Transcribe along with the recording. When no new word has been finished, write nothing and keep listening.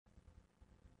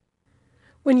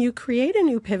When you create a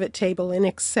new pivot table in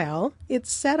Excel,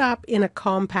 it's set up in a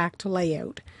compact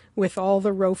layout with all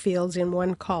the row fields in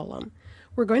one column.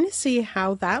 We're going to see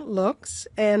how that looks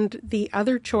and the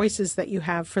other choices that you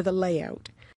have for the layout.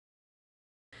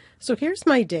 So here's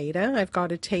my data. I've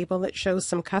got a table that shows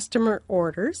some customer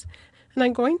orders, and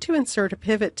I'm going to insert a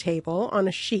pivot table on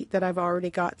a sheet that I've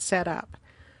already got set up.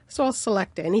 So I'll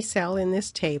select any cell in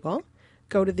this table,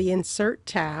 go to the Insert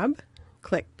tab,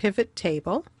 click Pivot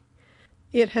Table.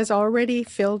 It has already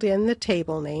filled in the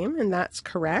table name, and that's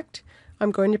correct.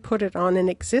 I'm going to put it on an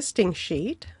existing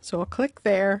sheet, so I'll click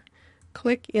there,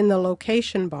 click in the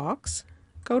location box,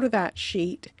 go to that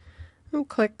sheet, and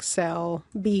click cell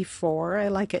B4. I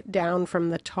like it down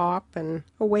from the top and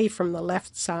away from the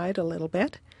left side a little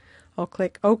bit. I'll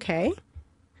click OK,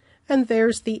 and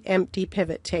there's the empty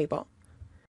pivot table.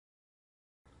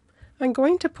 I'm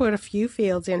going to put a few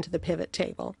fields into the pivot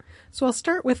table. So I'll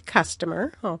start with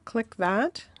customer. I'll click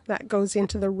that. That goes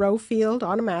into the row field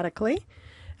automatically.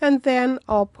 And then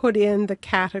I'll put in the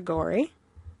category.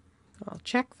 I'll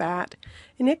check that.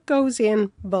 And it goes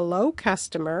in below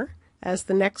customer as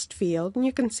the next field. And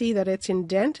you can see that it's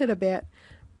indented a bit,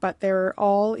 but they're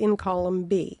all in column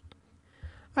B.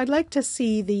 I'd like to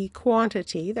see the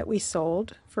quantity that we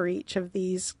sold for each of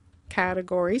these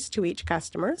categories to each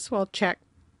customer. So I'll check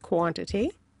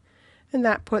quantity, and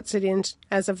that puts it in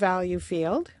as a value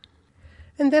field.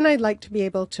 And then I'd like to be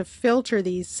able to filter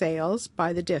these sales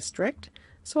by the district,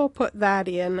 so I'll put that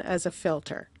in as a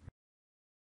filter.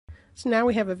 So now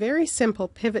we have a very simple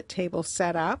pivot table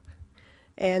set up,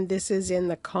 and this is in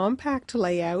the compact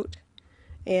layout,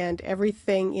 and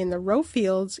everything in the row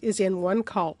fields is in one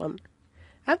column.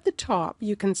 At the top,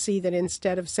 you can see that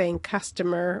instead of saying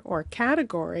customer or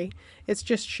category, it's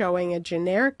just showing a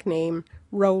generic name,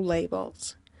 row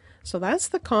labels. So that's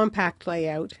the compact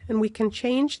layout, and we can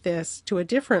change this to a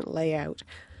different layout.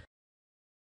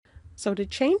 So to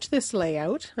change this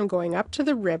layout, I'm going up to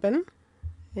the ribbon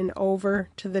and over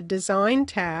to the Design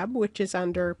tab, which is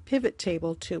under Pivot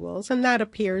Table Tools, and that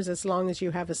appears as long as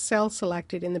you have a cell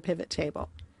selected in the pivot table.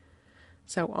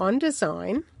 So on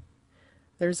Design,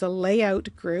 there's a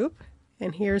layout group,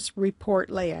 and here's Report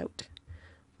Layout.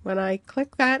 When I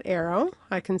click that arrow,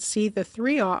 I can see the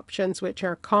three options, which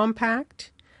are compact,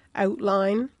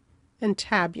 outline, and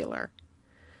tabular.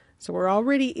 So we're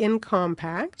already in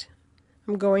compact.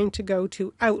 I'm going to go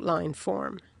to outline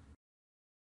form.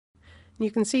 And you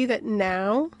can see that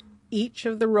now each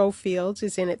of the row fields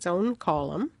is in its own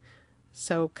column.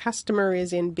 So customer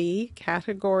is in B,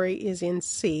 category is in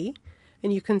C,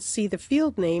 and you can see the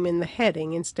field name in the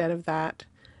heading instead of that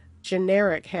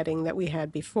generic heading that we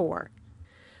had before.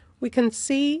 We can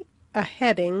see a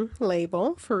heading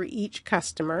label for each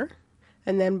customer,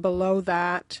 and then below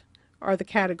that are the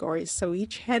categories. So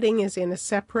each heading is in a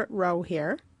separate row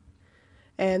here,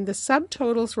 and the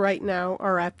subtotals right now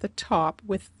are at the top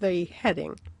with the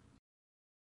heading.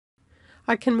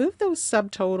 I can move those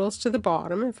subtotals to the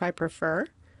bottom if I prefer,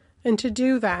 and to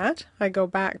do that I go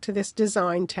back to this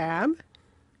Design tab,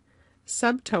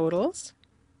 Subtotals,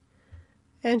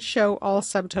 and show all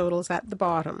subtotals at the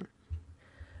bottom.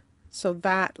 So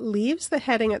that leaves the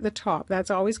heading at the top.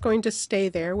 That's always going to stay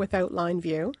there with outline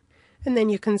view. And then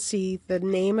you can see the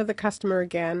name of the customer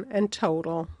again and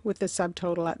total with the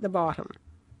subtotal at the bottom.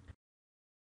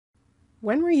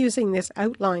 When we're using this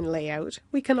outline layout,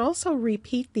 we can also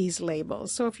repeat these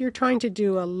labels. So if you're trying to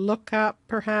do a lookup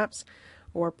perhaps,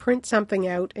 or print something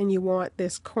out and you want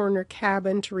this corner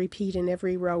cabin to repeat in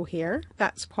every row here,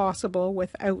 that's possible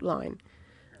with outline.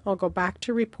 I'll go back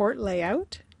to Report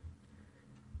Layout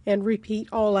and repeat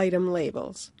all item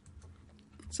labels.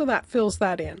 So that fills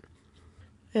that in.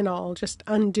 And I'll just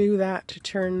undo that to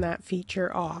turn that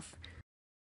feature off.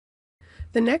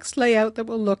 The next layout that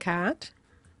we'll look at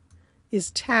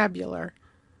is tabular.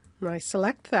 When I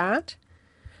select that,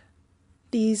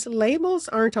 these labels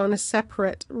aren't on a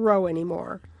separate row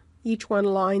anymore. Each one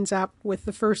lines up with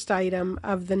the first item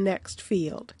of the next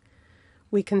field.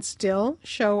 We can still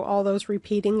show all those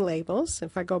repeating labels.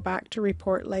 If I go back to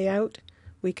Report Layout,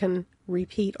 we can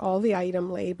repeat all the item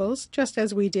labels just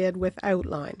as we did with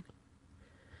outline.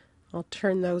 I'll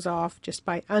turn those off just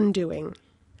by undoing.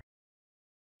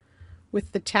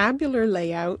 With the tabular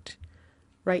layout,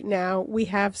 right now we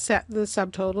have set the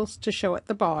subtotals to show at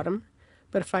the bottom,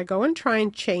 but if I go and try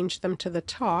and change them to the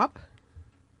top,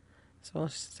 so I'll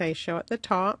say show at the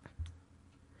top,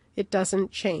 it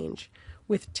doesn't change.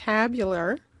 With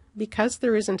tabular, because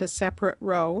there isn't a separate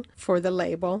row for the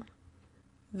label,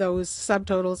 those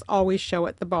subtotals always show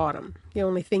at the bottom. The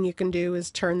only thing you can do is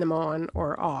turn them on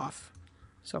or off.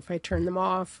 So if I turn them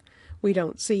off, we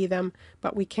don't see them,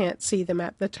 but we can't see them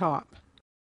at the top.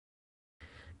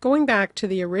 Going back to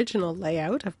the original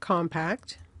layout of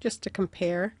Compact, just to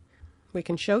compare, we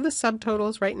can show the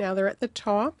subtotals. Right now they're at the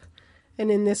top, and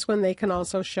in this one they can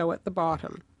also show at the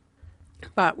bottom.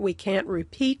 But we can't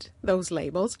repeat those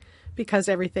labels because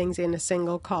everything's in a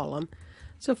single column.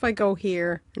 So if I go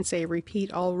here and say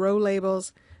repeat all row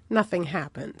labels, nothing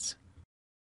happens.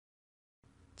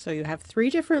 So you have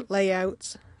 3 different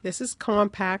layouts. This is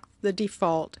Compact, the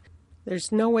default.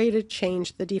 There's no way to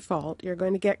change the default. You're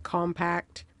going to get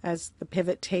Compact as the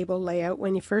pivot table layout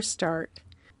when you first start.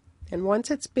 And once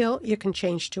it's built, you can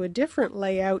change to a different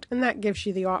layout, and that gives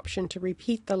you the option to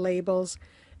repeat the labels,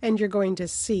 and you're going to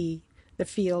see the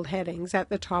field headings at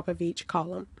the top of each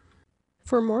column.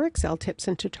 For more Excel tips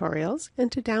and tutorials,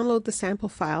 and to download the sample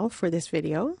file for this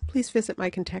video, please visit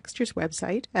my Contextures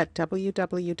website at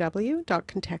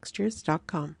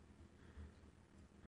www.contextures.com.